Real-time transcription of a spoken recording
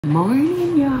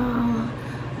Morning, y'all.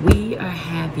 We are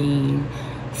having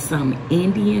some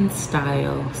Indian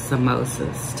style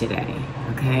samosas today.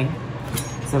 Okay,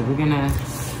 so we're gonna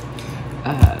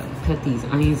cut these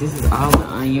onions. This is all the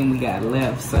onion we got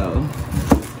left, so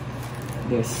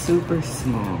they're super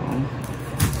small.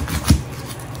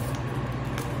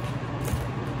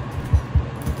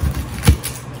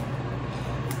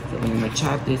 I'm gonna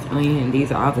chop this onion.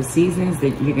 These are all the seasonings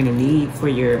that you're gonna need for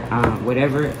your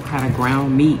whatever kind of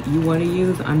ground meat you want to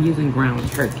use. I'm using ground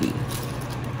turkey.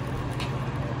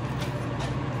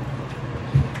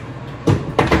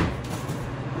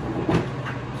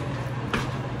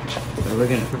 So we're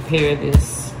gonna prepare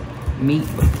this meat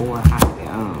before I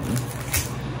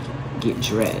get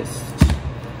dressed.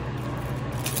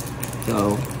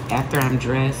 So after I'm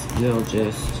dressed, we'll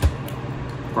just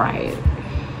fry it.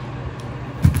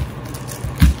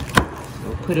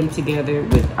 Put them together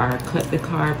with our cut the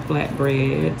carb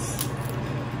flatbreads,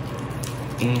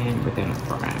 and we're gonna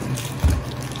fry them.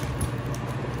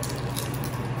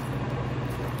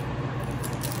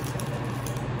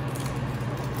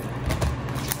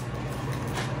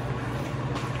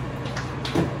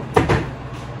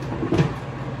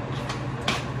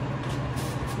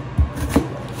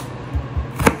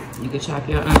 You can chop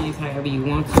your onions however you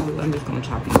want to. I'm just gonna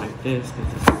chop them like this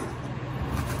because it's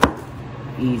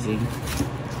easy.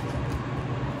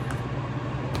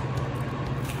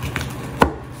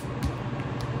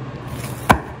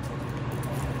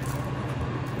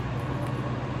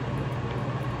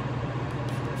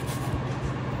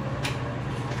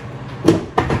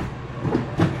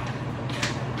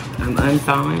 I'm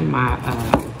unthawing my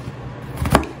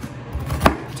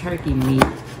turkey meat,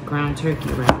 ground turkey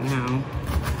right now.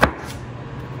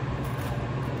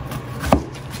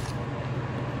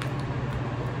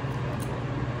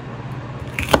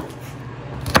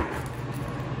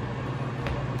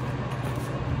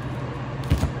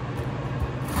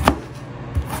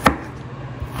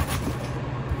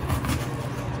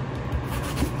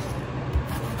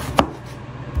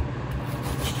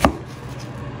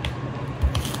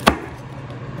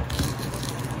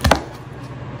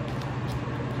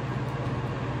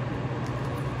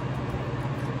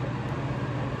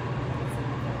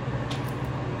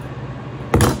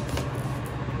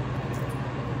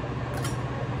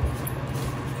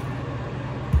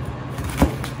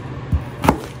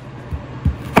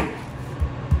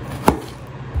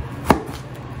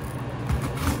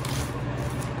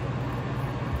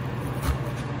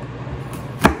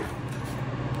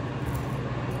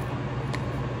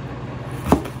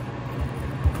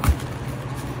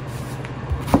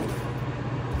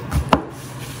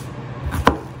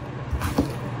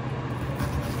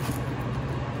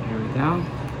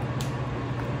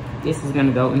 This is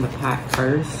gonna go in the pot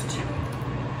first.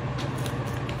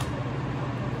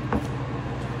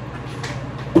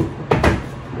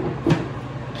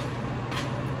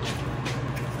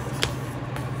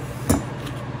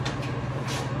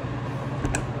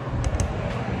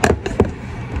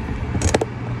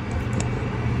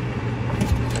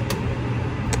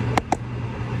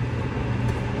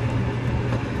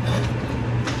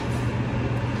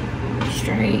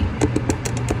 Straight.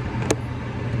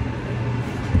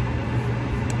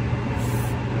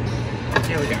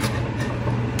 There we go.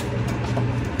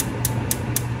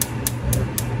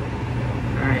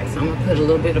 Alright, so I'm gonna put a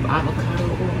little bit of avocado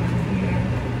oil in here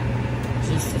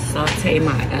just to saute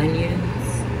my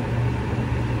onions.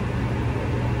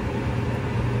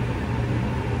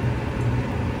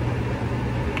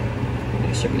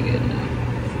 That should be good enough.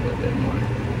 A little bit more.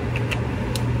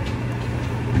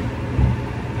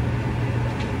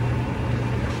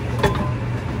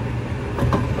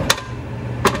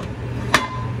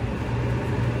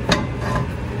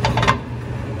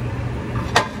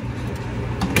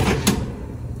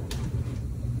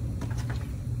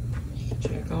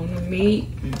 Check on the meat.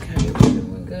 Okay, we're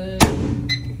doing good.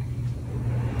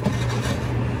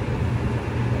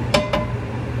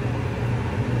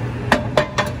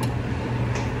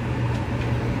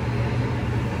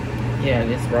 Yeah,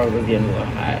 this road was getting a little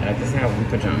hot. I just have on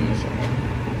pajamas on.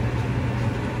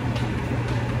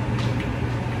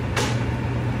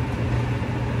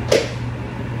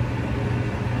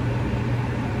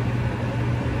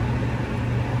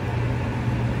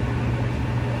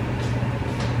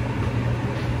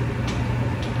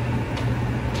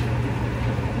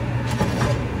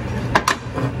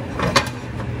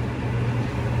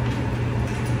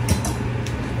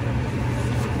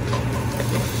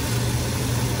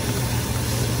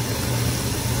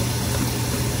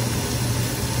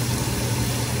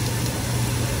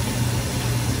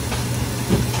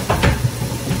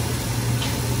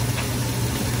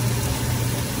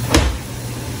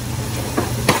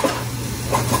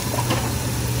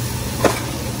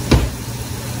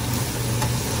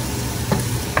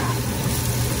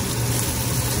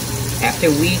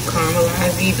 after we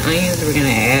caramelize these onions, we're gonna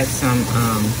add some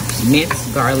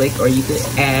minced garlic, or you could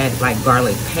add like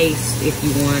garlic paste if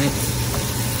you want.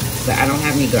 But I don't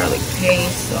have any garlic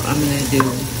paste, so I'm gonna do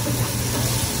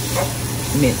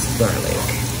minced garlic.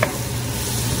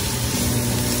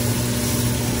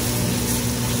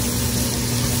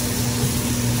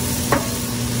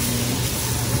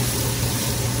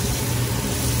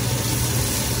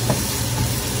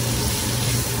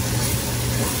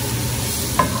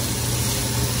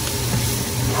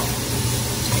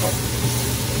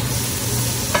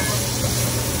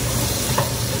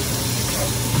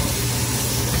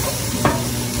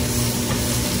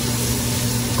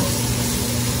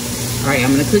 All right,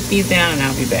 I'm gonna cook these down and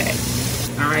I'll be back.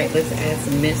 All right, let's add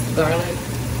some minced garlic.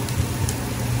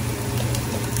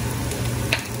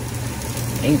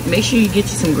 And make sure you get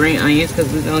you some green onions, because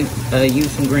we're gonna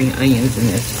use some green onions in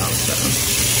this also.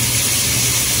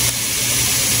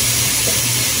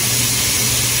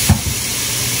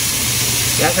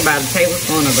 That's about a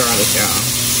tablespoon of garlic, y'all.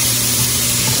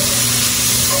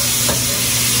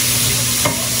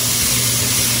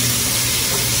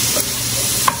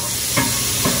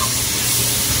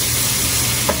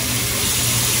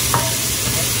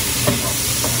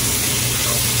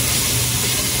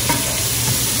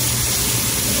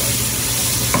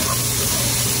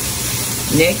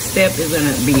 Next step is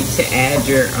gonna be to add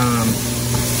your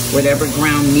whatever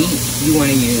ground meat you want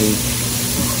to use,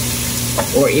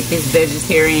 or if it's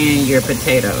vegetarian, your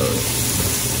potatoes.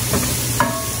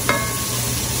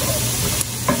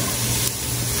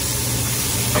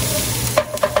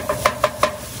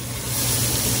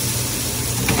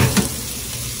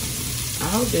 I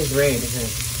hope it's ready,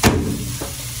 because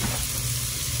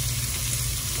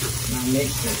my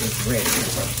mixer is ready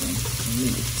for some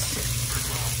meat.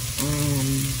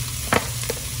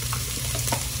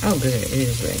 Oh good, it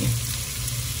is ready.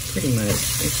 Pretty much.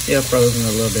 It's still frozen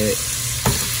a little bit,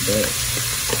 but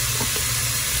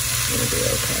it'll be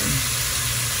okay.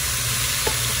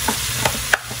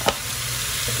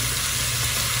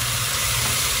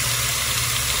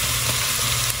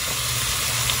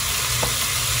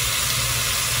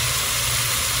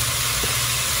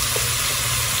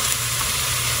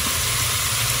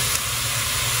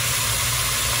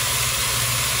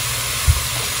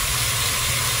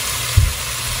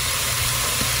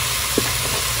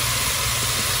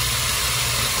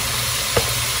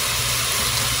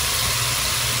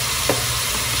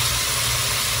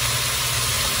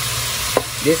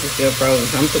 This is still frozen,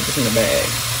 so I'm gonna put this in the bag.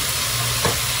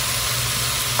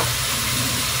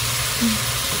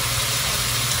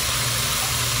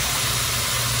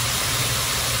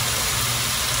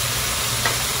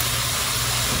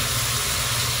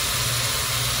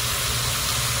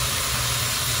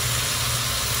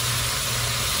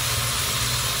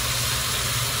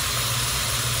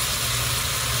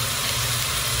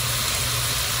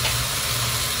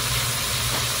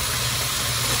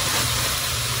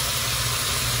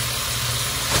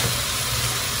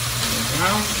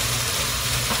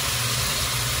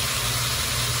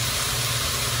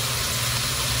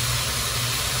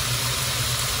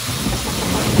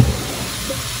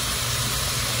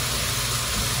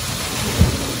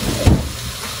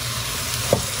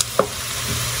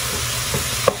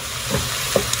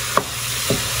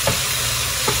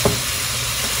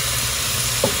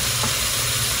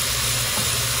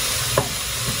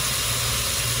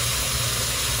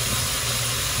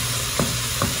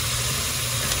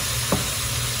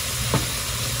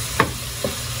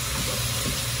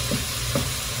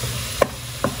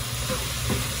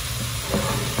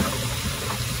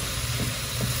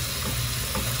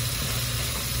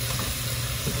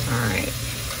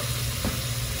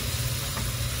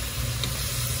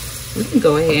 We can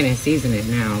go ahead and season it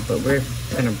now, but we're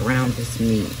gonna brown this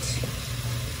meat.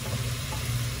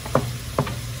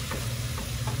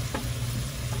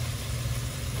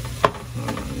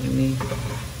 Hold on, let me.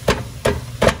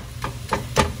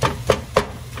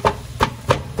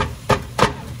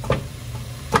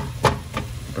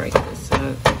 Break this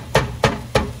up.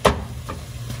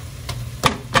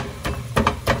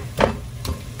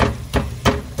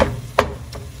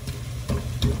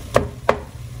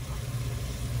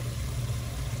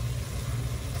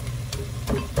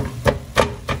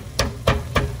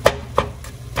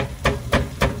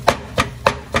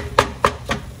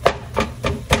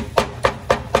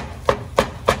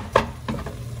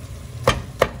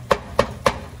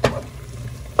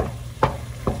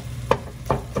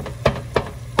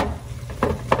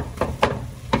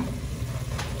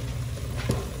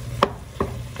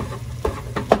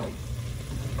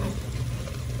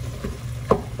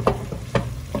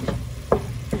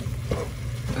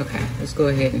 Okay, let's go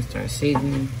ahead and start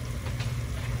seasoning.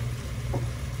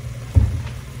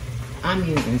 I'm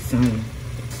using some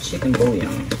chicken bouillon.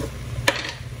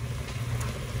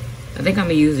 I think I'm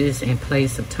gonna use this in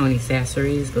place of Tony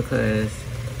Sassery's because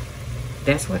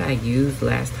that's what I used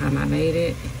last time I made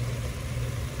it.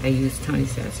 I used Tony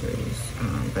Sassery's,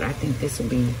 but I think this will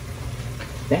be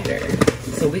better.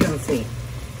 So we're gonna see.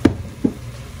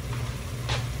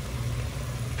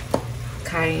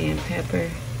 Cayenne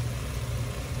pepper.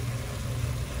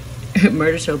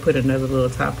 Murder Show put another little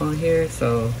top on here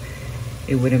so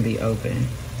it wouldn't be open.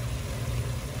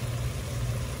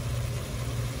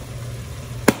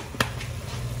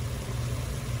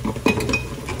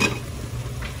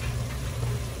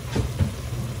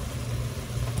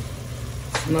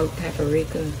 Smoked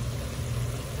paprika.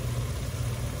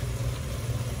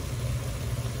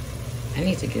 I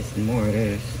need to get some more of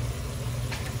this.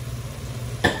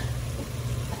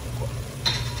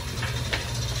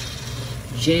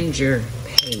 Ginger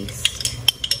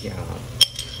paste, y'all.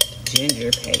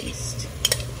 Ginger paste.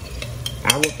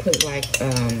 I will put like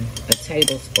a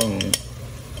tablespoon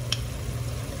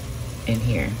in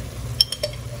here.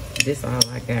 This all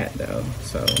I got though,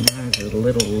 so mine's a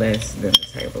little less than a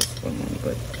tablespoon,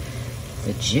 but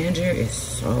the ginger is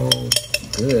so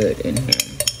good in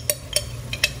here.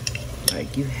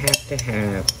 Like, you have to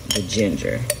have the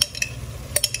ginger.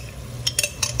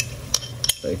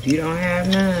 So if you don't have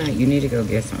none, you need to go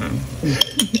get some.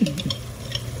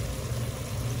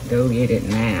 Go get it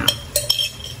now.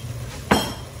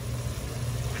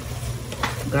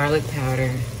 Garlic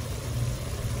powder.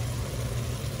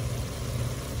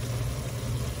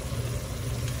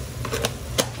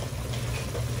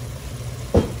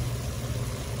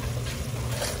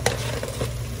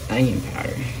 Onion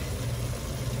powder.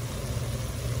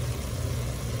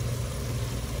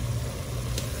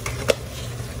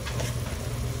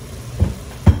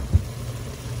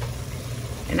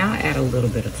 And I'll add a little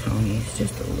bit of Tony's,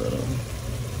 just a little.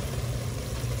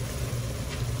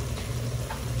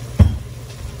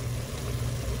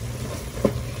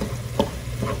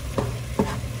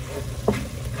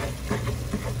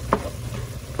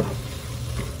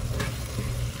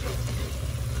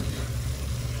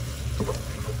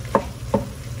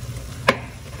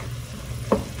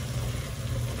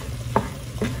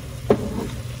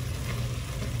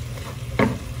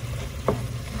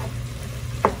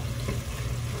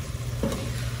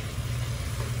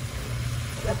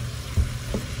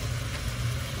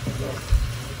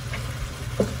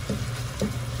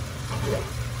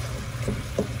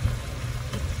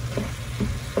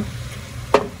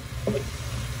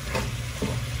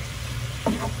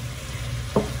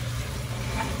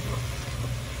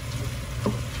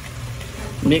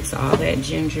 Mix all that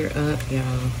ginger up,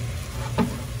 y'all,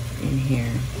 in here.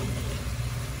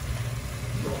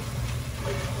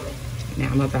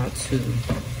 Now I'm about to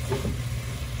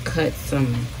cut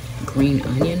some green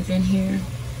onions in here.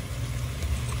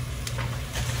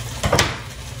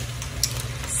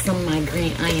 Some of my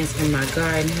green onions from my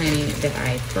garden, honey, that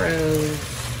I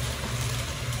froze.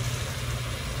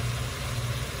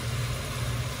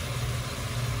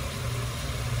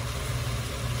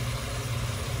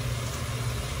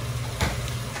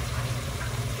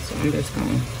 I'm just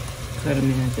gonna cut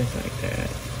them in just like that.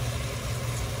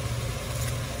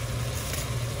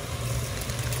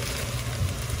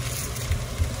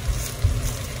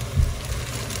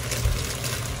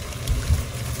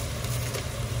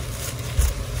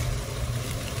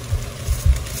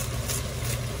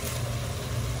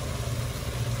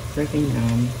 Freaking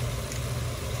yum.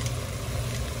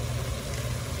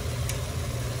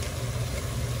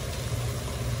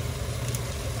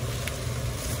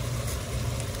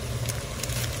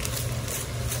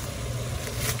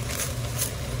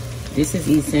 This is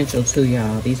essential too,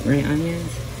 y'all. These green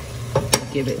onions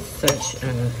give it such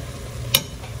a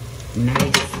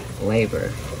nice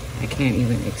flavor. I can't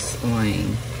even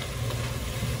explain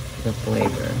the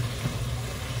flavor,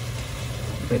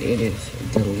 but it is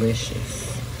delicious.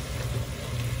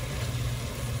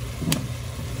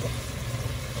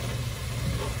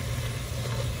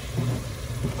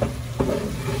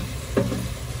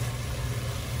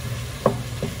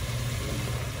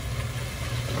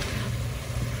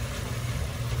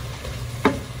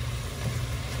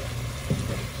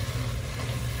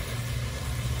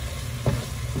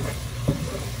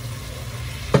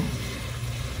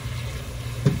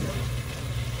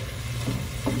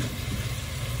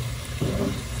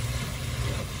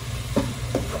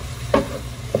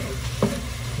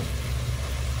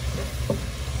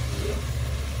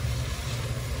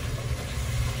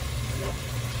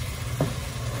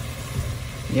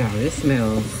 Y'all, this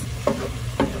smells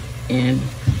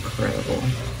incredible.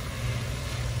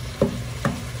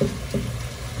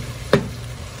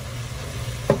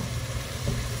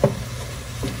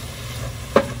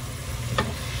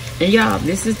 And y'all,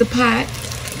 this is the pot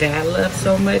that I love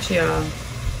so much, y'all.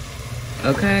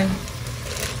 Okay.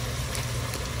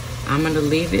 I'm gonna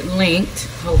leave it linked.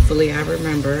 Hopefully I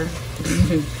remember.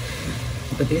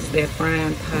 But this is that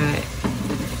frying pot.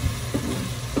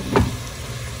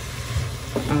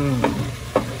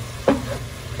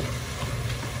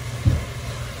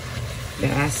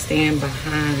 That I stand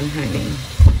behind, honey.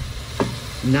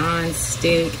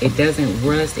 Non-stick. It doesn't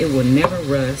rust. It will never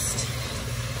rust.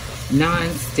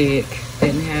 Non-stick.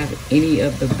 Doesn't have any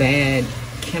of the bad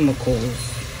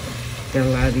chemicals that a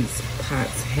lot of these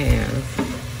pots have.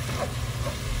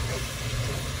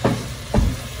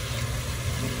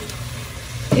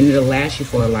 And it'll last you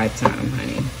for a lifetime,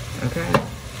 honey. Okay?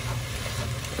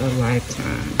 A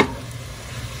lifetime.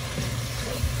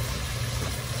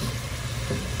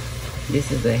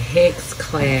 This is a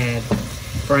hex-clad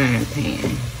frying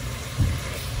pan.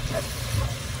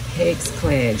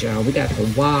 Hex-clad, y'all. We got the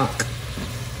wok.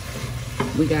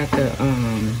 We got the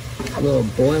little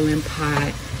boiling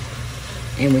pot.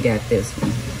 And we got this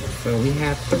one. So we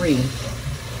have 3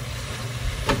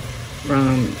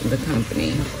 from the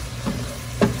company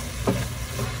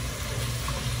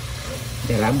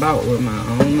that I bought with my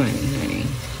own money, honey.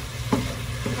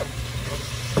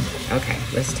 Okay,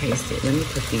 let's taste it. Let me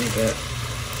put these up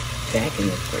back in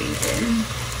the freezer.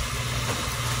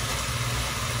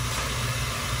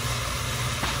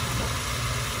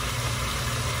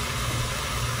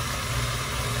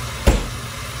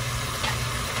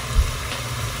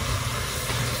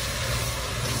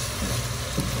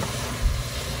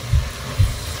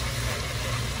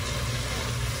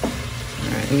 All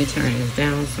right, let me turn this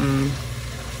down some.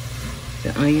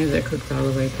 The onions are cooked all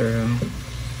the way through.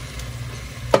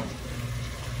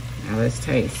 Now let's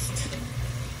taste.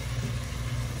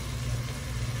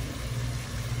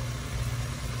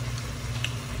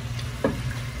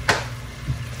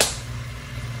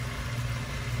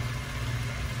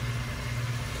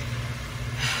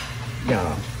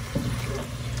 Y'all.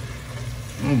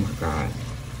 Oh my God.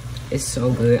 It's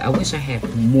so good. I wish I had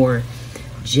more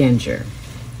ginger.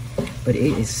 But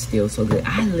it is still so good.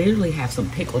 I literally have some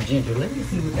pickled ginger. Let me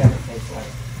see what that would taste like.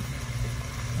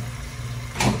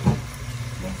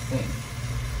 Let's see.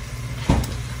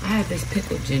 I have this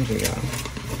pickled ginger, y'all.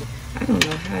 I don't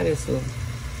know how this will...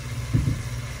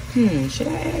 should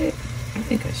I add it? I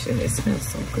think I should. It smells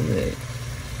so good.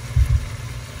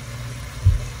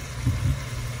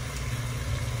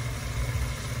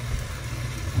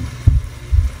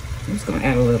 I'm just gonna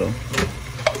add a little.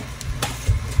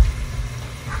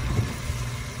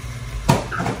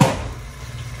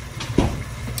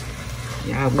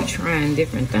 Y'all, we trying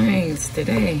different things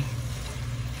today.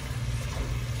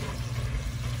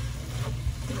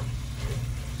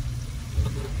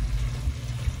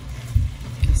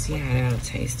 Let's see how that'll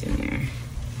taste in there.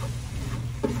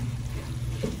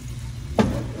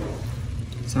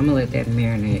 So I'm gonna let that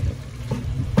marinate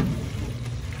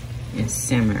and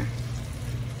simmer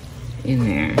in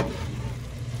there.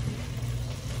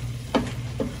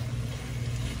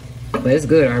 But it's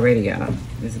good already, y'all.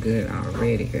 It's good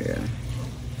already, girl.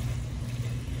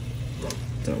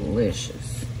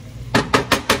 Delicious.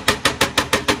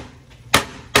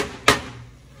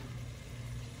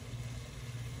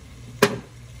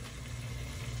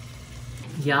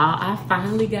 Y'all, I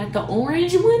finally got the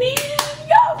orange one in.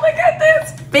 Y'all, look at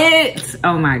this fit.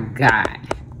 Oh my God.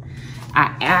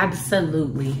 I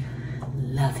absolutely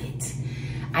love it.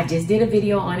 I just did a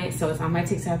video on it, so it's on my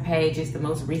TikTok page. It's the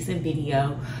most recent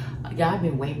video. Y'all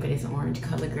been waiting for this orange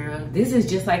color, girl. This is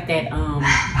just like that,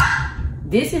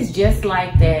 this is just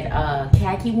like that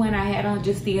khaki one I had on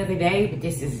just the other day, but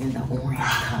this is in the orange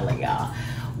color, y'all.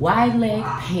 Wide leg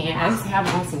pants. I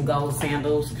have on some gold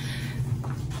sandals.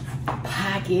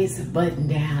 Pockets, button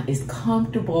down. It's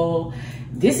comfortable.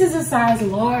 This is a size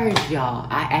large, y'all.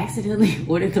 I accidentally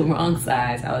ordered the wrong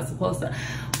size. I was supposed to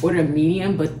order a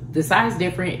medium, but the size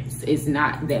difference is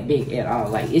not that big at all.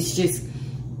 Like, it's just,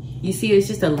 you see, it's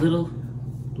just a little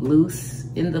loose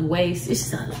in the waist.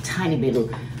 It's just a tiny bit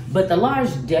loose. But the large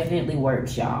definitely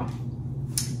works, y'all.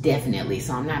 Definitely.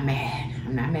 So I'm not mad.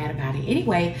 I'm not mad about it.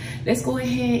 Anyway, let's go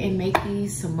ahead and make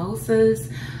these samosas.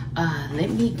 Let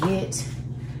me get,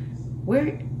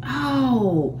 where,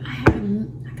 oh, I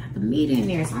got the meat in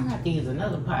there, so I'm gonna have to use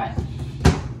another pot.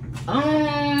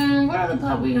 What other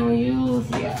pot we gonna use,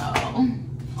 y'all?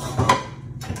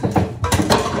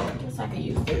 I guess I can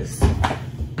use this.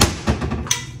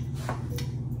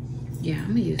 Yeah, I'm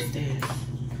gonna use this.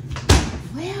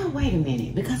 Well, wait a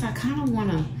minute, because I kind of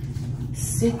want to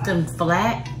sit them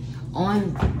flat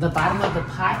on the bottom of the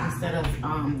pot instead of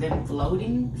them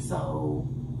floating. So,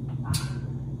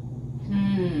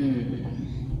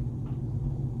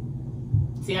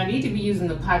 See, I need to be using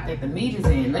the pot that the meat is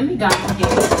in. Let me go and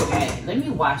get into that. Let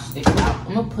me wash this out.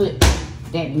 I'm gonna put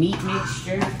that meat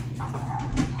mixture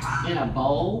in a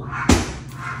bowl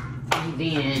and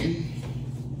then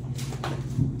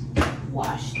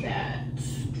wash that.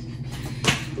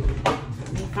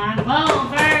 Let me find a bowl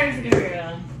first,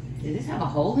 girl. Does this have a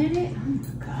hole in it? Oh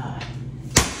my God.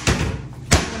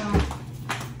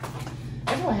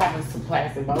 That's what happens to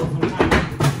plastic bowls sometimes.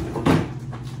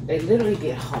 They literally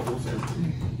get holes in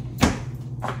them.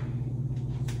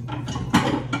 I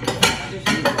just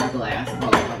need a glass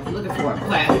bowl. I was looking for a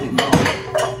plastic bowl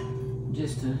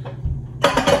just to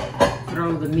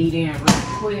throw the meat in real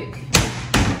quick.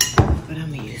 But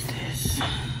I'm gonna use this.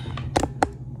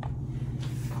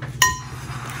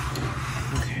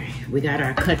 Okay, we got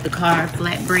our cut the car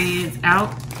flatbreads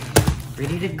out,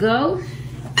 ready to go.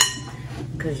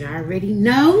 Cause you already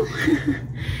know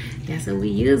that's what we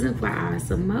using for our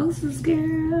samosas,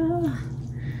 girl.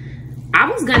 I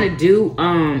was gonna do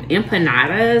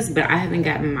empanadas, but I haven't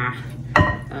gotten my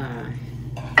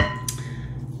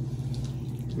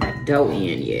my dough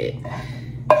in yet.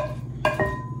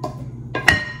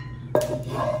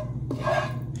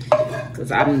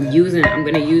 Cause I'm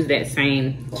gonna use that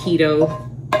same keto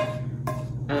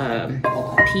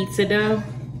pizza dough.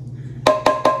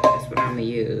 That's what I'm gonna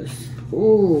use.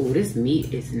 Ooh, this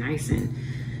meat is nice and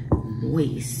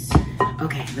moist.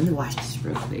 Okay, let me wash this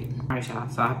real quick. All right, y'all,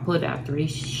 so I put out 3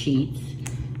 sheets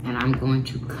and I'm going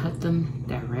to cut them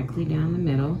directly down the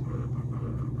middle.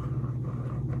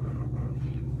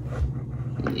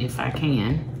 If I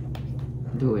can,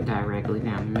 do it directly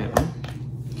down the middle.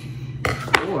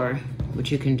 Or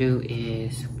what you can do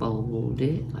is fold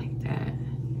it like that.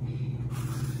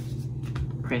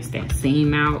 Press that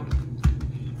seam out.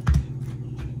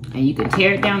 And you can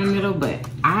tear it down the middle, but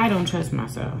I don't trust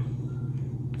myself.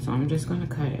 So I'm just gonna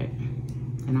cut it.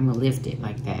 And I'm gonna lift it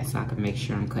like that so I can make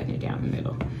sure I'm cutting it down the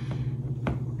middle.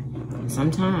 And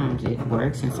sometimes it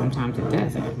works and sometimes it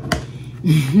doesn't.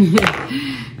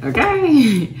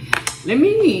 Okay. Let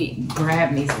me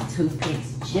grab me some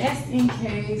toothpicks just in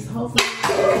case. Hopefully,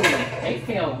 they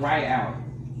fell right out.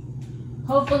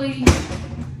 Hopefully,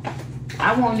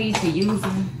 I won't need to use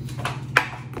them.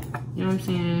 You know what I'm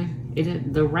saying?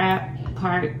 The wrap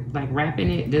part, like wrapping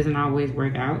it, doesn't always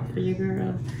work out for you,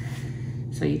 girl.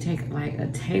 So you take like a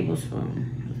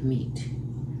tablespoon of meat,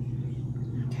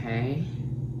 okay?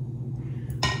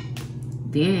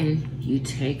 Then you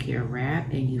take your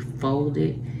wrap and you fold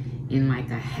it in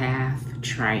like a half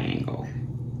triangle,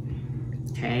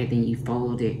 okay? Then you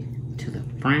fold it to the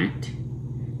front.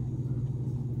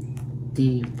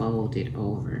 Then you fold it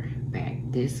over back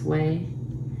this way,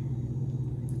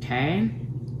 okay?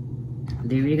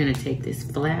 Then we're gonna take this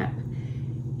flap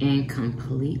and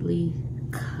completely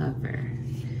cover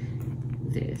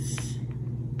this.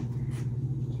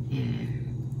 And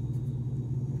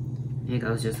it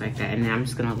goes just like that. And now I'm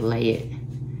just gonna lay it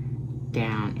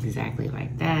down exactly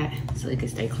like that so it can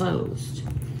stay closed.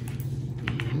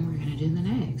 And we're gonna do the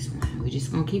next one. We're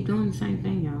just gonna keep doing the same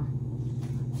thing, y'all.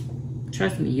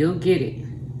 Trust me, you'll get it.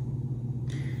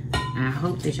 And I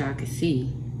hope that y'all can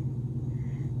see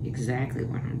exactly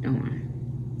what I'm doing.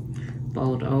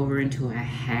 Fold over into a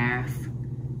half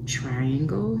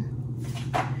triangle.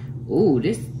 Ooh,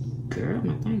 this, girl,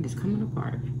 my thing is coming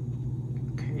apart.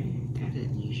 Okay, that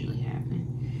doesn't usually happen.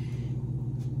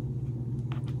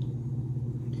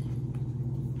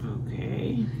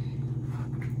 Okay.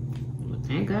 Well,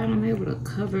 thank God I'm able to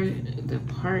cover the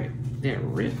part that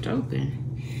ripped open.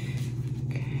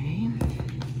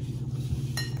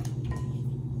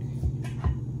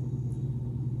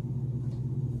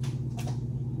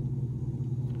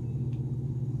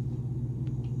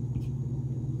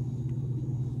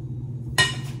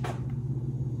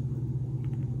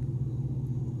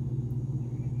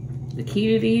 The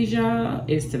key to these, y'all,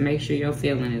 is to make sure your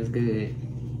filling is good.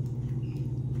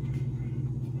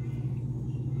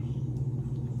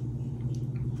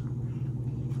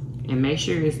 And make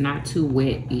sure it's not too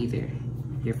wet either,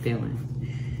 your filling.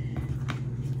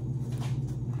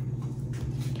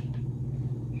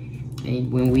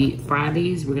 And when we fry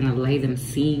these, we're gonna lay them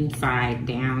seam side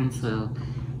down so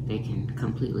they can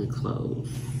completely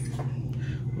close.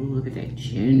 Oh, look at that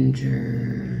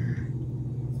ginger.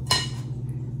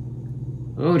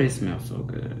 Oh, this smells so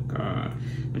good, God.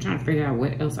 I'm trying to figure out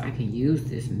what else I can use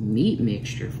this meat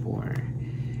mixture for.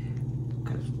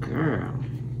 Cause girl,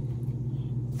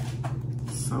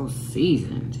 it's so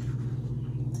seasoned.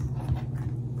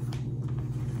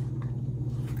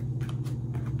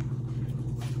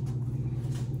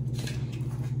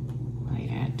 Lay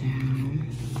that down.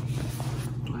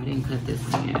 Oh, I didn't cut this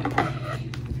one yet.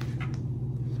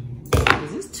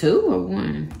 Is 2 or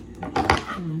 1?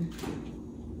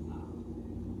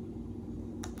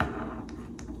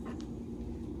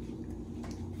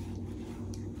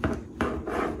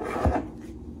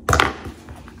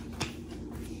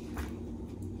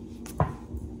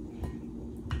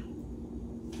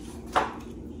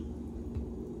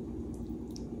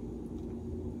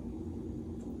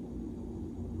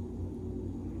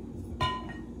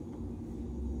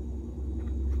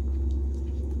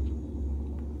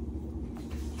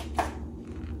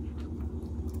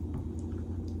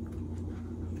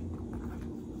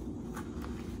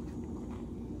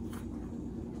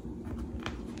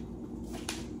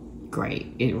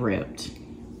 Great, it ripped.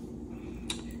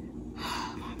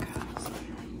 Oh my gosh.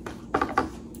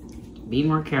 Be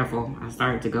more careful. I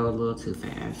started to go a little too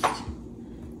fast.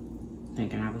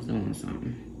 Thinking I was doing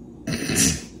something.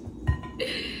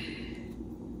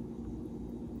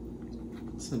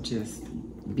 So just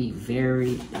be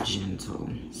very gentle,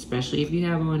 especially if you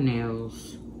have on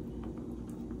nails.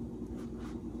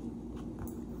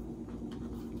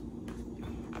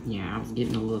 Yeah, I was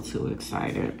getting a little too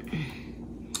excited.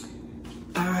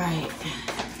 All right,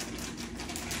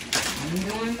 I'm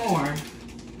doing more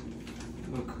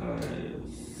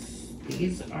because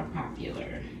these are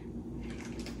popular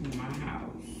in my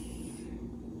house.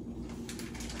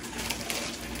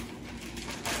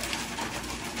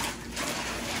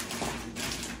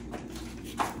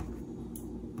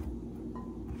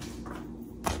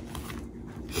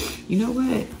 You know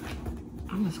what?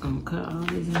 I'm just gonna cut all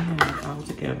these in half all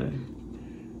together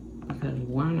because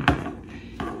why not?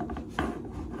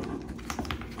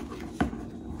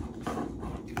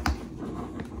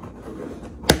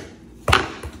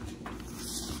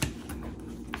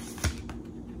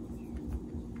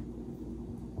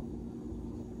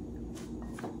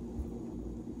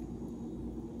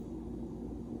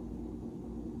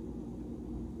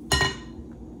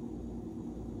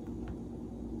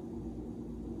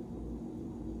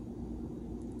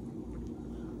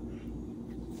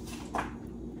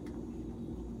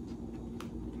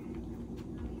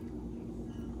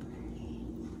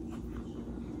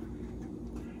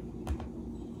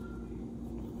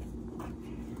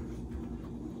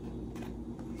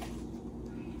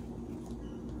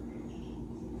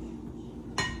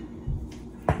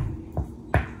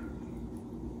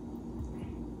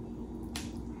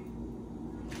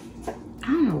 I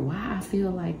don't know why I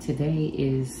feel like today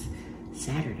is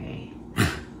Saturday.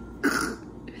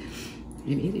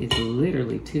 And it is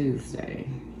literally Tuesday.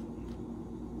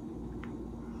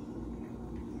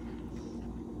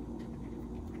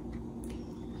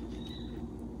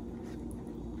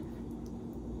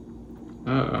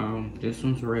 Uh-oh, this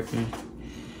one's ripping.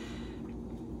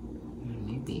 Let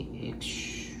me be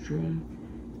extra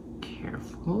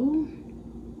careful.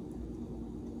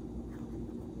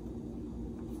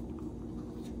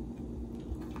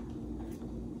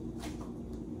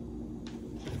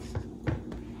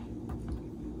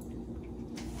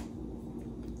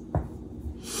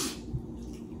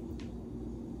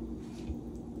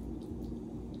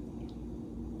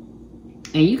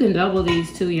 And you can double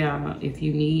these too, y'all. If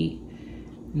you need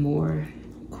more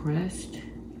crust,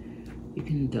 you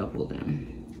can double them.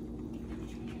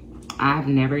 I've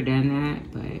never done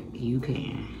that, but you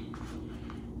can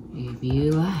if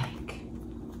you like.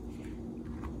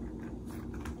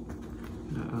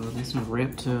 Uh-oh, this one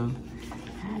ripped too.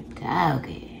 Hot dog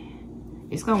it.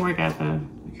 It's gonna work out though,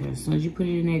 because as soon as you put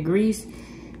it in that grease,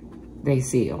 they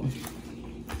seal.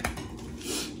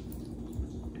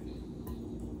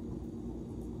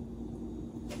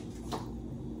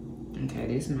 Okay,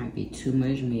 this might be too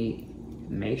much meat.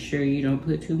 Make sure you don't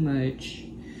put too much.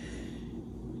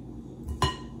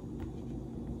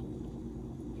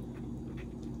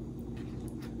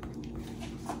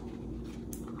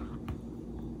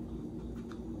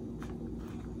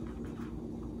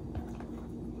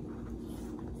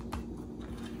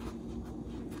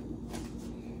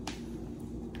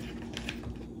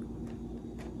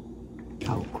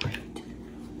 Oh, great.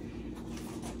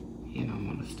 You don't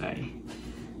want to stay.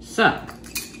 So,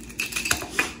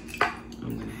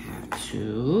 I'm gonna have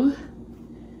to,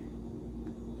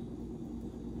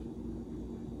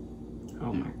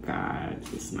 oh my God,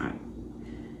 it's not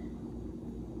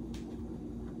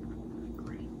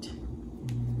great.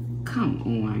 Come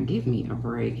on, give me a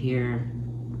break here.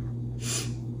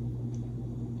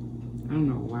 I don't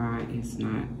know why it's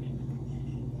not.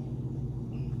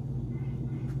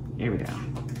 There we go.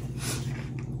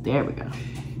 There we go.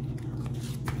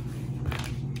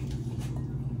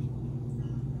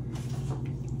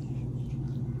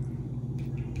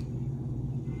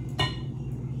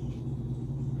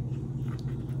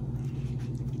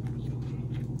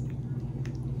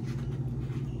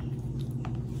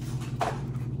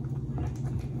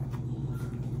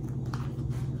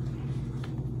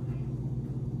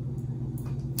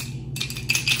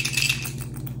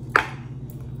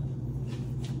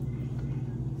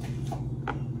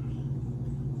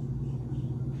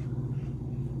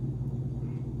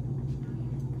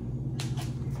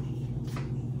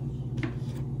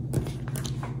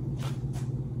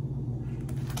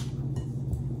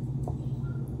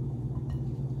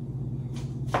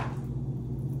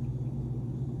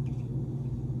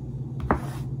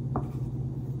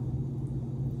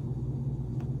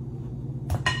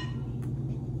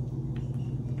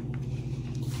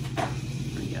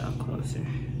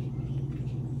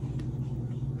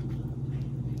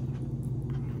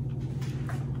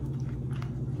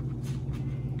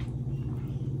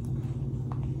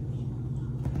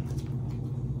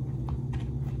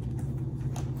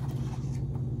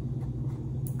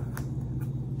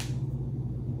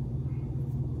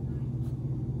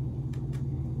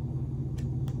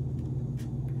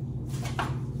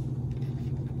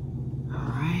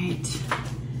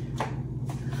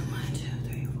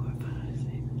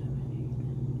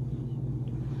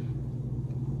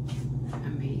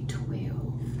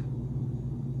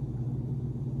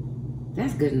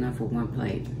 That's good enough for one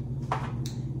plate.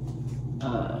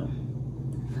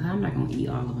 I'm not gonna eat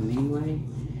all of them anyway.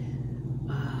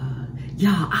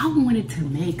 Y'all, I wanted to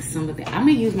make some of the, I'm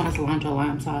gonna use my cilantro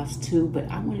lime sauce too, but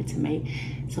I wanted to make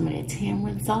some of that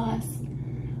tamarind sauce,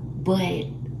 but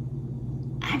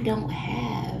I don't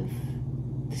have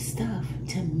the stuff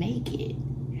to make it.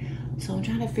 So I'm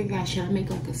trying to figure out, should I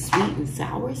make like a sweet and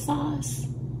sour sauce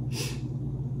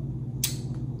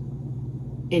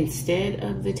instead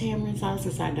of the tamarind sauce,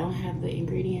 since I don't have the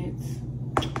ingredients?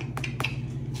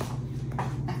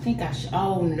 I think I should.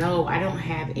 Oh no, I don't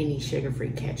have any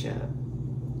sugar-free ketchup.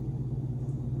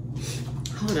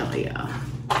 Hold on, y'all.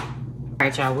 All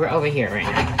right, y'all, we're over here right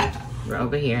now. We're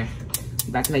over here. I'm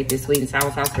about to make this sweet and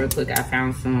sour sauce real quick. I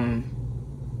found some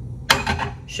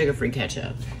sugar-free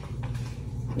ketchup.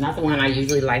 Not the one I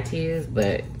usually like to use,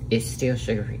 but it's still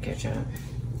sugar-free ketchup.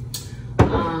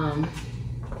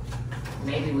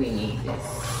 Maybe we need this.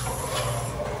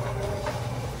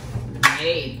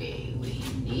 Maybe we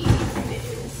need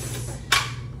this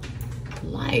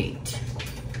light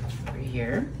over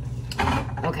here.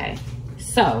 Okay,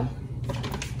 so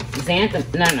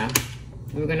xanthan, no.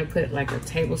 We're gonna put like a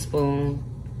tablespoon,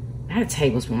 not a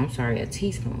tablespoon, I'm sorry, a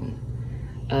teaspoon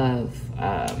of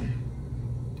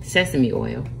sesame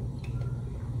oil.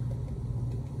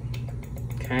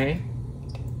 Okay.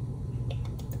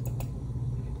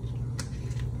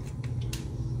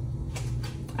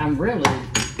 I'm really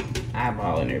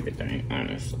eyeballing everything,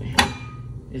 honestly.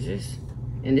 Is this,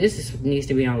 and this needs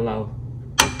to be on low.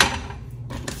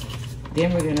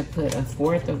 Then we're gonna put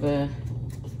 1/4 of a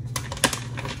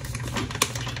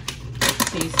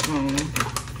teaspoon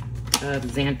of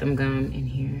xanthan gum in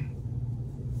here.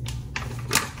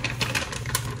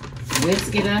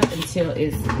 Whisk it up until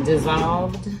it's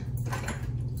dissolved.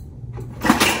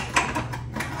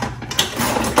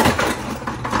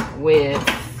 With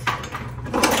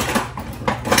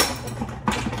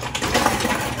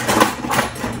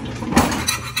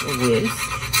a whisk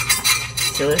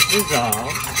till it's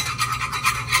dissolved.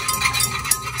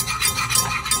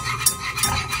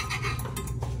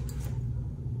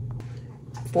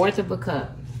 Fourth of a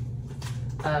cup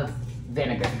of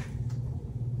vinegar.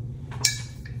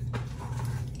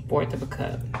 1/4 of a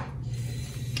cup.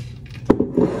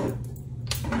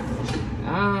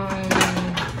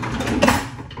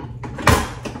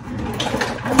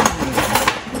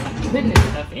 Putting this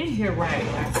stuff in here right,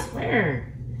 I swear.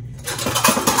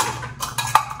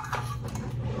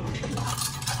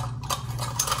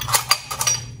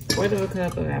 Fourth of a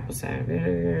cup of apple cider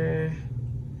vinegar.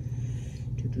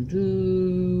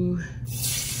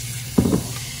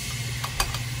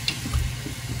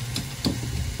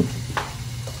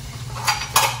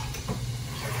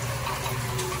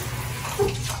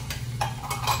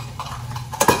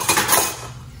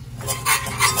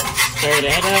 Stir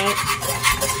that up.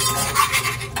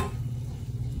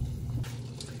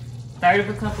 1/3 of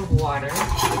a cup of water.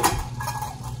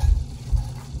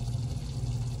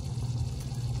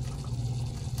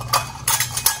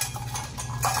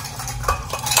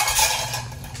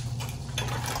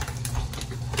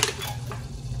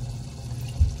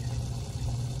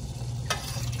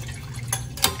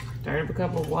 Of a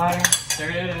cup of water. Stir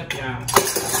it up, y'all.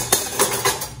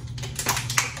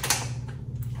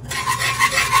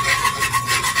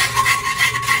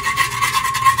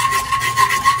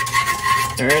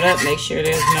 Stir it up. Make sure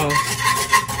there's no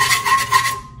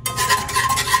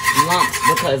lumps,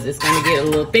 because it's going to get a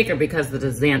little thicker because of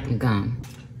the xanthan gum.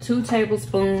 2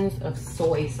 tablespoons of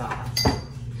soy sauce.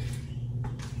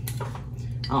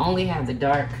 I only have the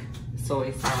dark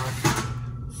soy sauce,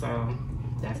 so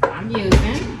that's what I'm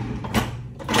using.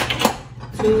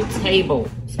 2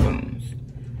 tablespoons.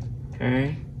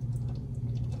 Okay.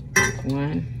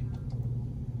 1,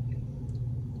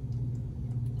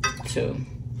 2.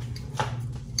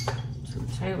 2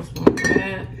 tablespoons of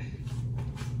that.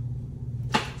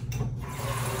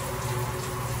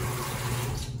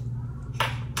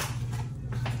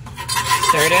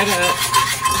 Stir that up.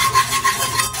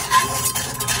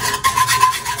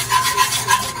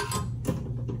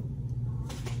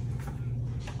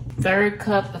 Third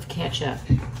cup of ketchup.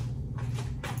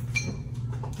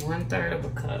 1/3 of a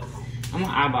cup. I'm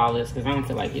gonna eyeball this because I don't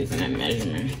feel like using that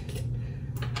measurement.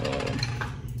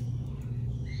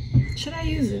 Should I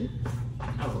use it?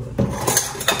 Oh.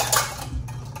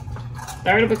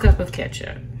 1/3 of a cup of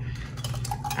ketchup.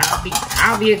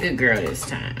 I'll be a good girl this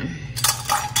time.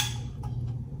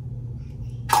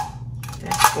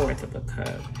 That's 1/4 of a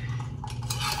cup.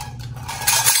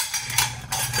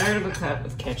 1/3 of a cup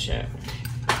of ketchup.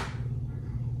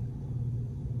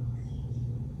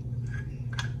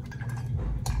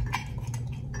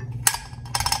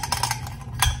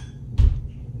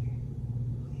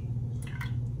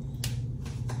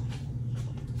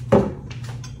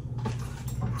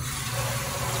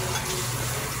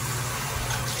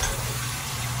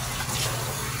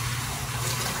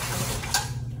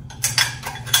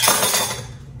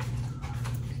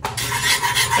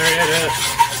 up.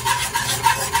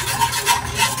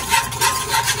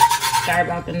 Sorry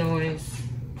about the noise.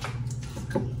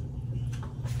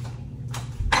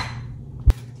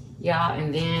 Y'all,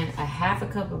 and then a half a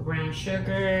cup of brown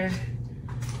sugar.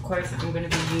 Of course, I'm gonna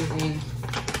be using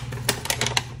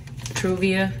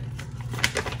Truvia.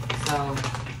 So,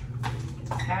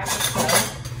 half a cup.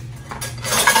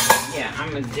 Yeah,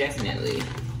 I'm gonna definitely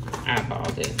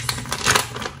eyeball this.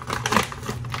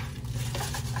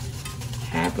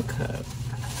 Half a cup.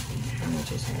 How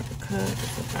much is half a cup?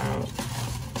 It's about,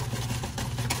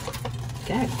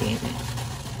 god damn it.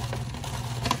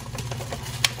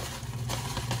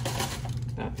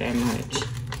 About that much.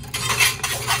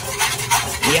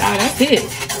 Yeah, that's it.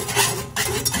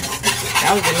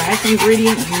 That was the last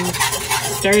ingredient. You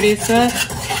stir this up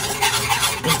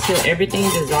until everything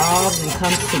dissolves and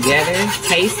comes together.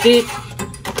 Taste it.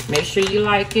 Make sure you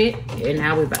like it. And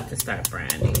now we're about to start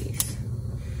frying these.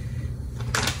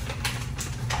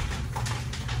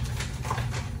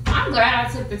 I'm glad I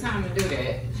took the time to do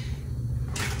that.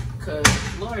 Because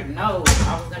Lord knows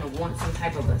I was going to want some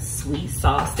type of a sweet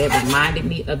sauce that reminded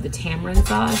me of the tamarind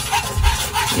sauce.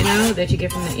 You know, that you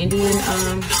get from the Indian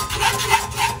spot.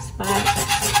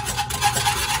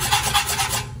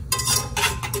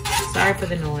 Sorry for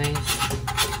the noise.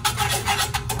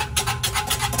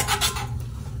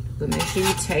 But make sure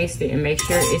you taste it and make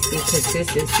sure it's the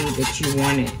consistency that you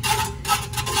want it.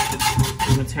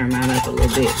 I'm gonna turn mine up a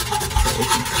little bit so it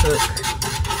can cook.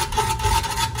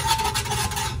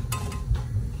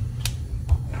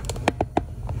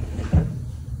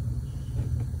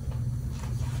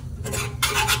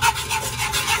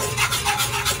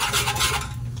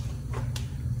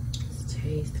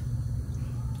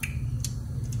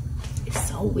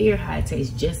 Weird how it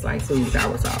tastes just like sweet and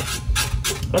sour sauce.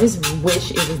 I just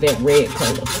wish it was that red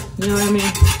color. You know what I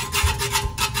mean?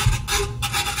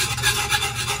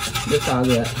 It's all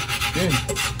good.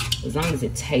 As long as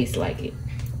it tastes like it.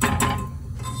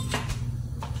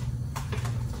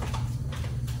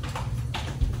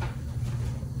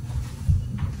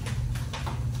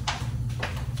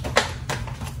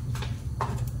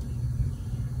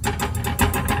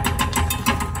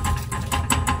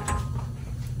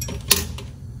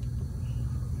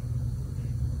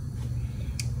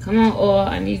 Come on, oil,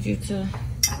 I need you to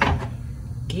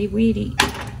get weedy.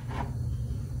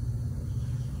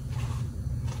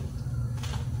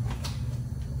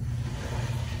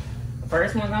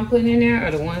 First ones I'm putting in there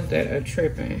are the ones that are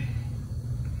tripping.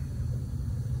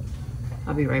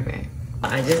 I'll be right back.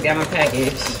 I just got my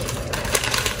package.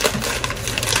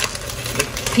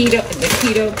 The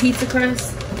keto pizza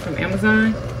crust from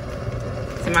Amazon.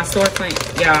 It's in my storefront,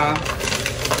 y'all.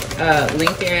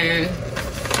 Linked in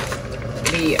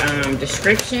the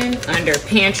description under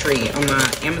pantry on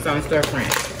my Amazon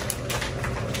storefront.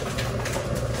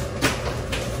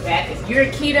 That if you're a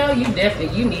keto,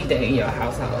 you need that in your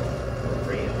household. For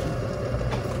real.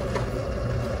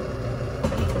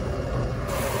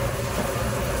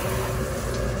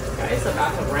 God, it's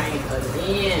about to rain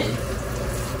again.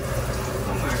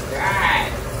 Oh my God.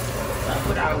 What's up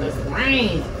with all this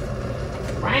rain?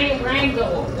 Rain,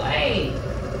 go away.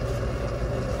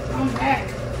 Come back.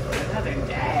 Another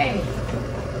day.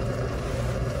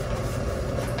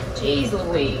 Jeez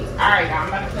Louise. Alright, y'all, I'm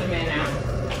about to put them in now.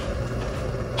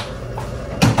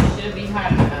 Should be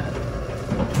hot enough.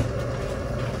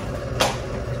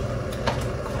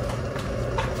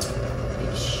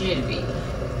 It should be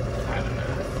hot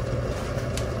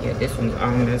enough. Yeah, this one's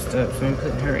all messed up, so I'm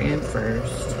putting her in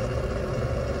first.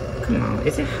 Come on,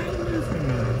 is it hot enough or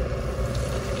not?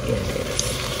 Yeah, it is.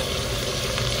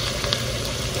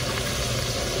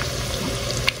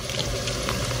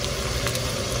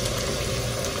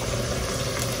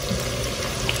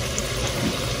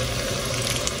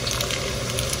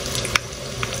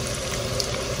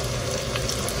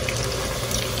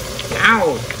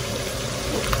 Ow.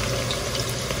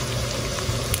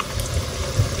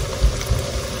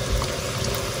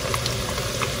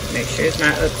 Make sure it's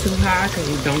not up too high because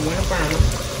you don't want to burn them.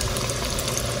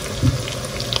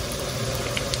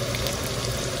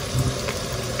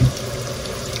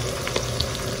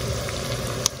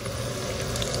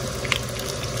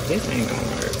 This ain't gonna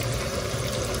work,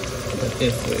 but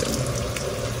this will.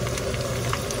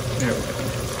 There we go.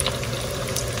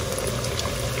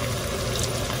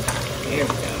 There we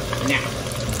go. Now,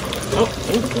 oh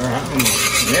girl, I'm gonna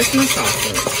mess my sauce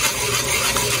up.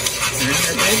 Turn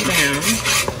her back down.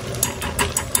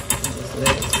 Just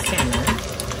let it simmer.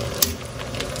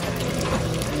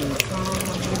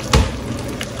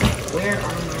 Where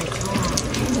are my tongs?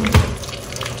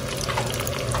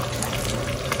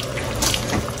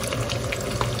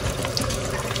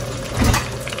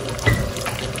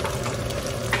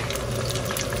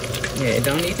 It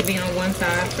don't need to be on one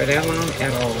side for that long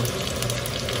at all.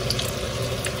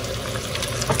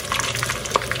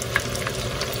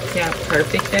 See how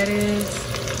perfect that is?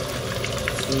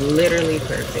 It's literally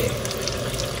perfect.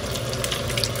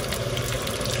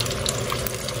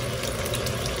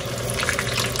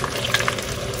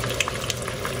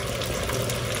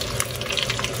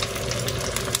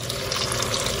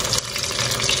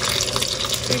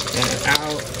 Take that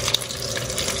out.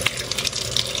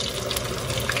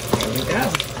 There we go.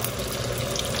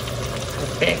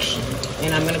 Perfection.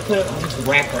 And I'm going to put it on this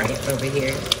rack right over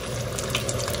here.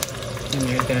 And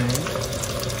they're done.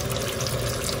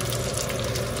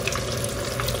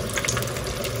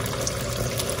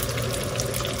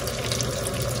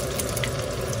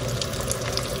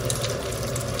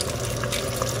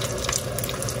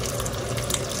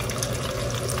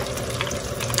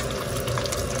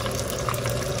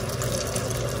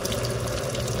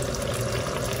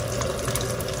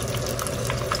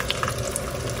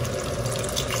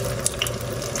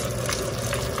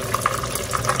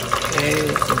 Okay,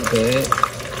 this is good.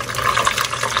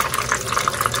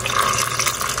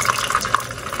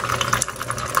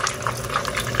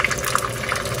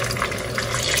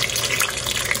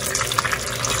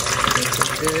 This is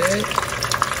good.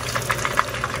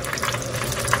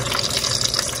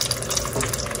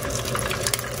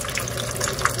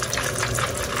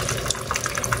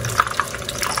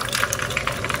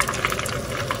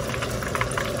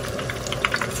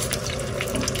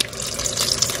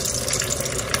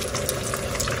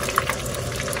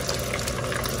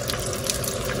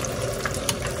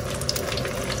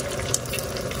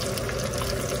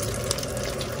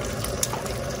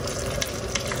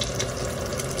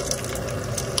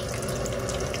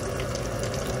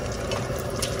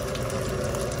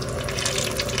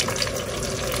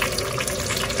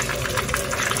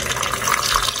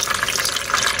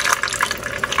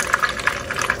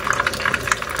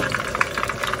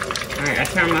 Alright, I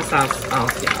turned my sauce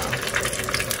off, y'all.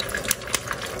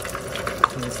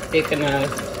 It's thick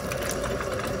enough.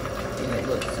 And it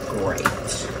looks great.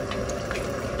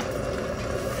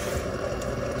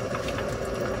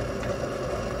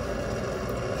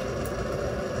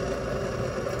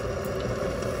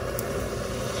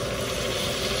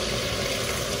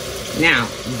 Now,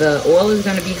 the oil is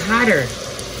going to be hotter.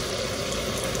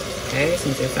 Okay,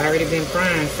 since it's already been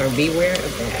frying, so beware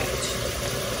of that.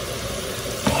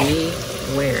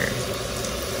 Beware.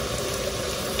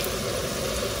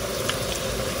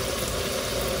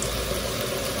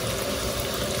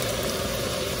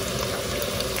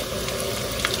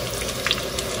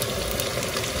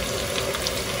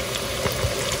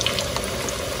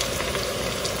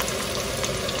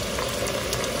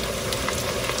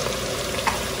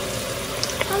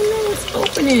 Oh no, it's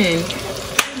opening.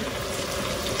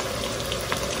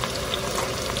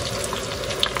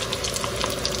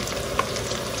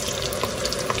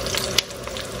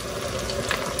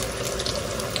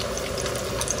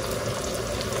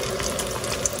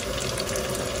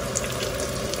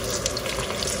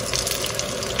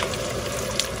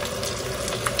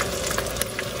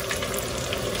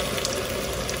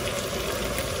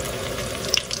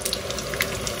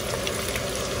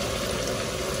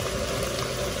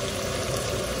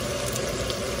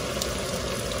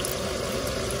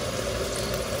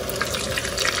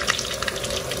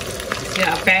 See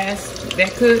how fast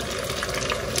that cooked?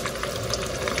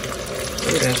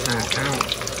 Ooh, that's hot. Out.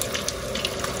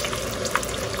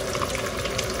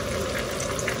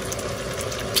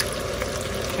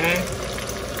 Okay.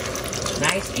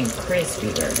 Nice and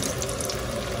crispy, girl.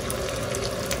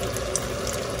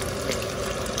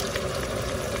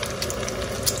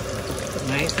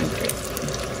 Nice and crispy.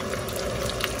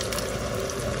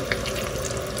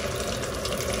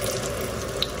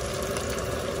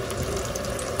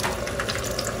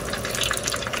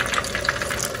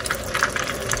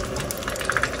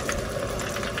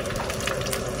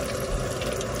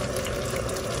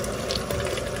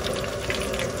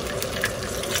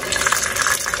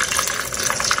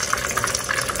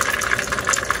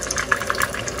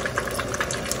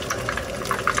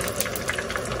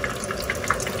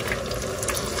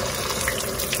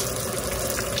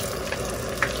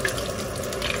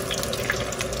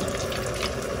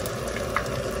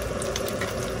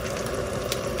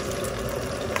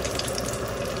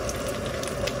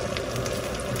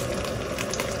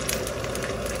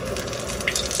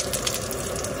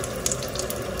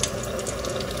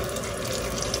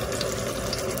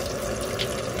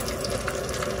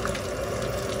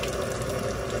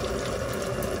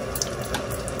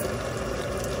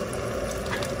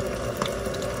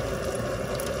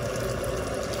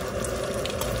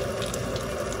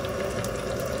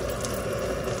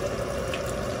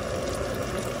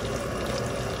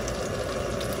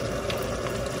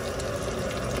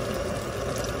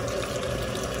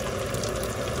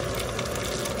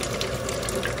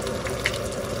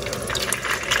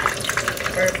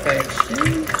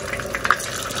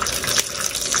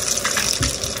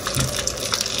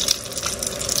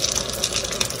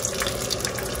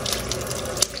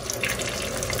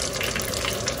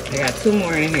 2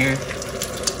 more in here.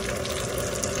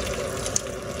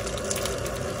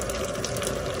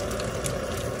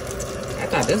 I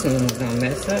thought this one was gonna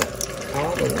mess up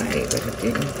all the way, but it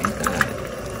didn't, thank God.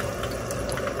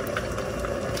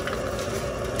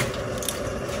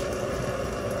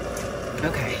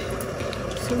 Okay,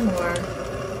 2 more.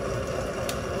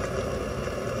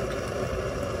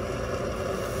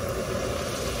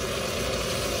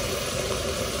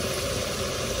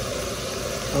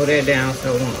 Hold that down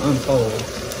so it won't unfold.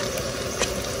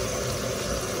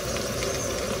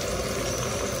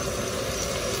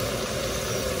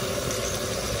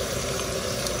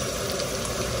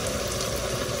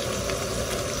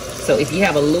 So if you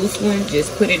have a loose one,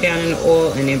 just put it down in the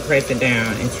oil and then press it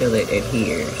down until it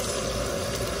adheres.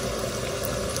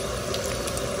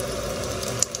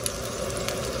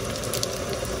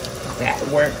 That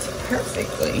worked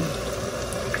perfectly.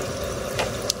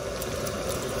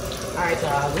 Alright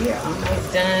y'all, we are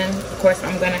almost done. Of course,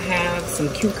 I'm gonna have some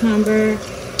cucumber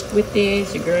with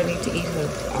this. Your girl needs to eat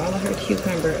all of her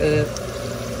cucumber up.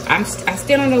 I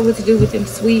still don't know what to do with them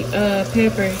sweet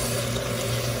peppers.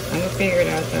 I'm gonna figure it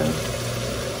out though.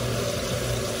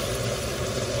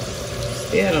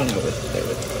 Still don't know what to do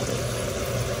with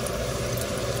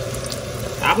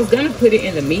it. I was gonna put it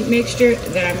in the meat mixture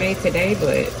that I made today,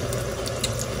 but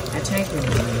I changed my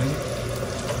mind.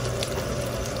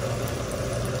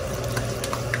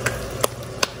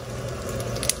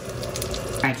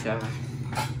 Alright y'all,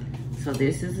 so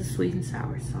this is the sweet and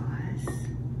sour sauce.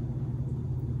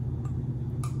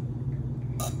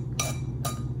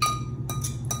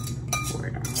 Pour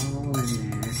it all in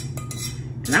there.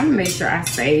 And I'm gonna make sure I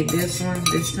save this one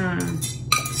this time,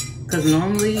 because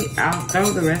normally I'll throw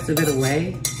the rest of it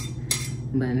away,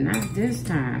 but not this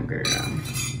time, girl.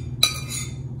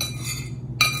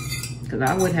 Because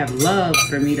I would have loved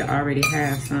for me to already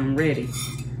have some ready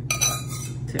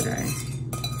today.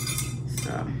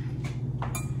 So,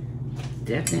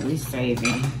 definitely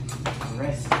saving the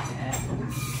rest of that.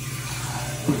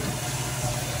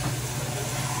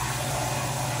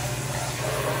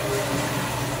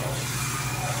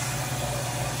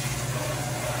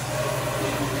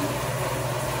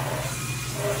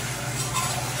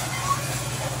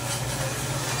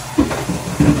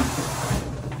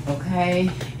 Okay,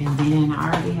 and then I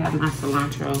already have my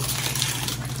cilantro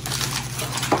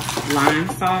lime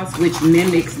sauce, which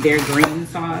mimics their green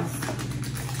sauce.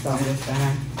 So I'm just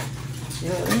gonna,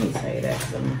 let me say that,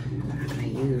 so I'm not gonna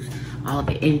use all of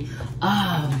it. And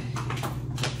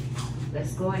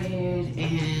let's go ahead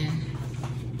and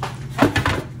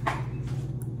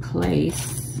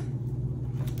place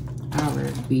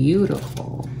our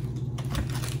beautiful,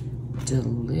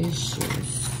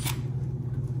 delicious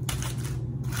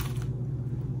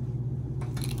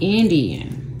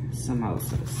Indian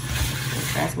samosas.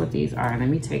 That's what these are. Let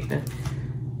me take the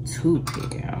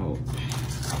toothpick out.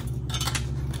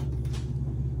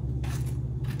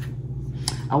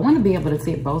 I want to be able to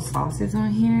fit both sauces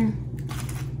on here,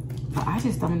 but I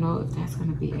just don't know if that's going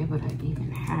to be able to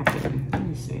even happen. Let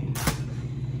me see.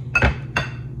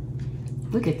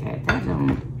 Look at that. That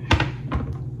don't...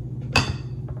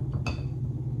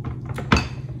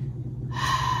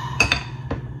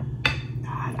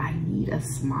 a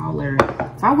smaller.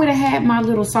 If I would have had my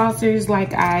little saucers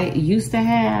like I used to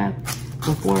have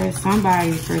before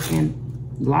somebody freaking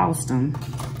lost them,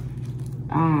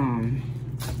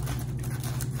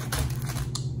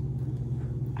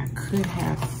 I could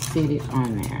have fit it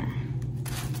on there.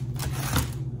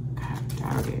 God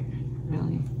dog it,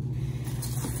 really?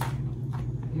 I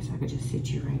guess I could just sit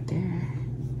you right there.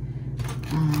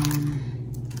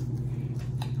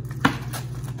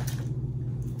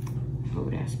 Oh,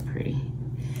 that's pretty.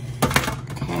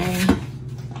 Okay.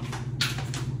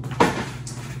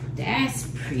 That's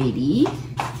pretty.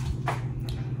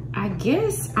 I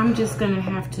guess I'm just gonna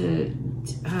have to,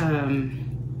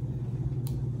 I'm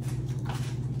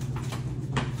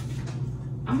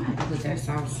gonna have to put that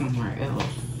sauce somewhere else.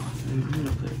 And I'm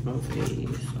gonna put both of these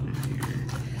on here.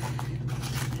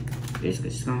 This is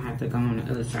just gonna have to go on the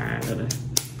other side of the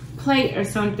plate or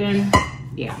something.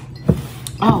 Yeah.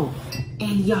 Oh.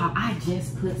 And y'all, I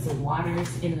just put some waters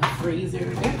in the freezer.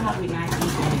 They're probably not even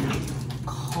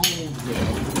cold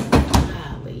yet.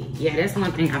 Golly. Yeah, that's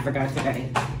one thing I forgot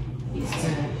today.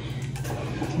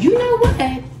 You know what?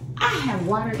 I have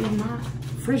water in my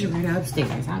refrigerator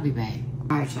upstairs. I'll be back.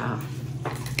 All right, y'all.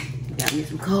 Got me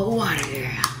some cold water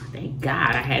there. Thank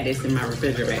God I had this in my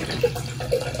refrigerator.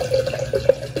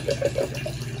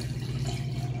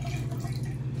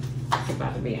 It's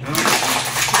about to be hot.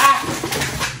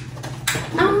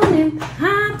 On and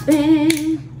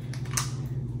poppin'.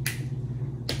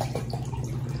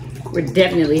 We're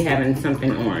definitely having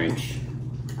something orange.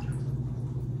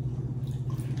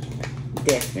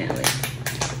 Definitely.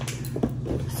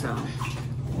 So,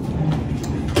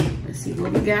 let's see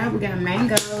what we got. We got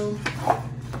mango.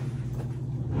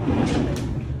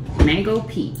 Mango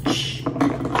peach.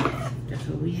 That's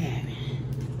what we having.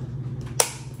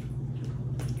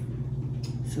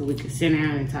 So we can sit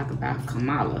down and talk about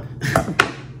Kamala.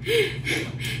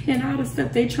 And all the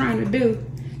stuff they trying to do.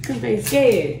 Cause they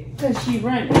scared. Cause she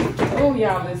running. Oh,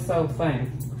 y'all, it's so funny.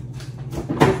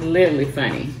 It's literally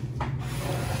funny.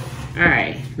 All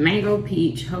right, mango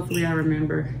peach. Hopefully I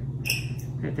remember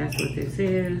that that's what this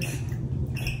is.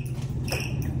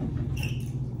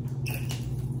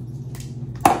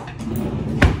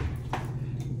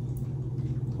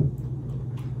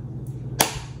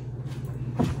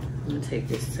 I'm gonna take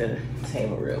this to the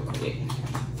table real quick.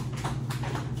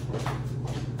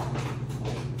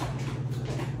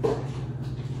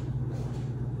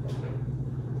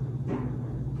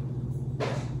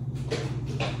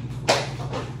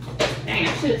 Dang,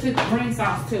 I should have took the green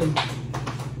sauce too.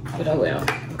 But oh well.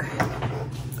 Okay.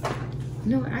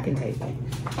 You know what? I can take it.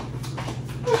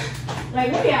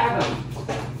 Like, where y'all go?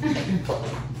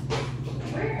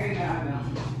 Where are y'all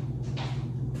going?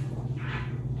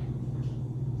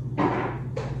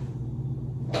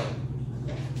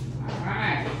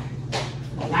 Alright.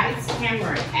 Lights,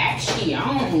 camera, action.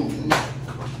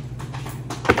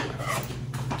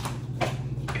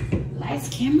 Lights,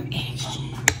 camera, action.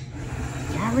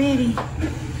 Y'all ready?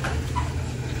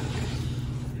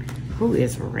 Who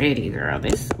is ready, girl?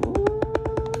 This.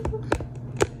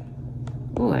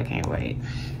 Ooh, I can't wait.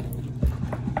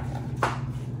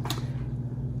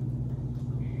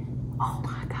 Oh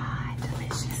my God,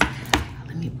 delicious.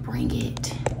 Let me bring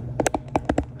it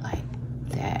like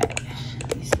that.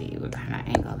 Let me see what kind of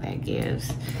angle that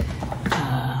gives.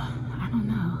 I don't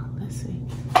know. Let's see.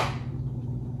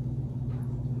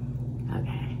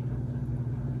 Okay.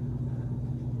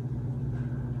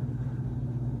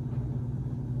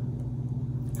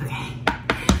 Okay.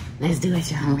 Let's do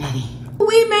it, y'all. I'm ready.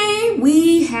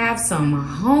 We have some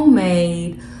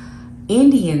homemade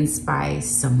Indian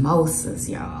spice samosas,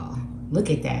 y'all. Look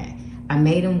at that. I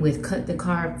made them with cut the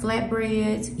carb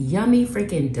flatbreads. Yummy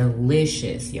freaking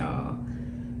delicious, y'all.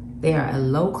 They are a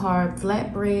low carb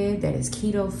flatbread that is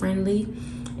keto friendly.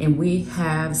 And we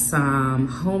have some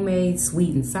homemade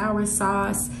sweet and sour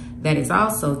sauce that is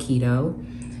also keto.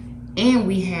 And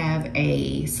we have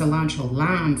a cilantro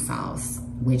lime sauce,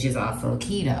 which is also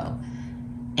keto.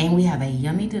 And we have a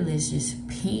yummy, delicious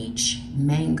peach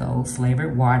mango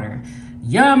flavored water.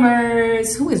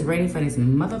 Yummers! Who is ready for this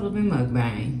motherfucking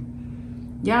mukbang?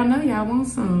 Y'all know y'all want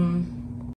some.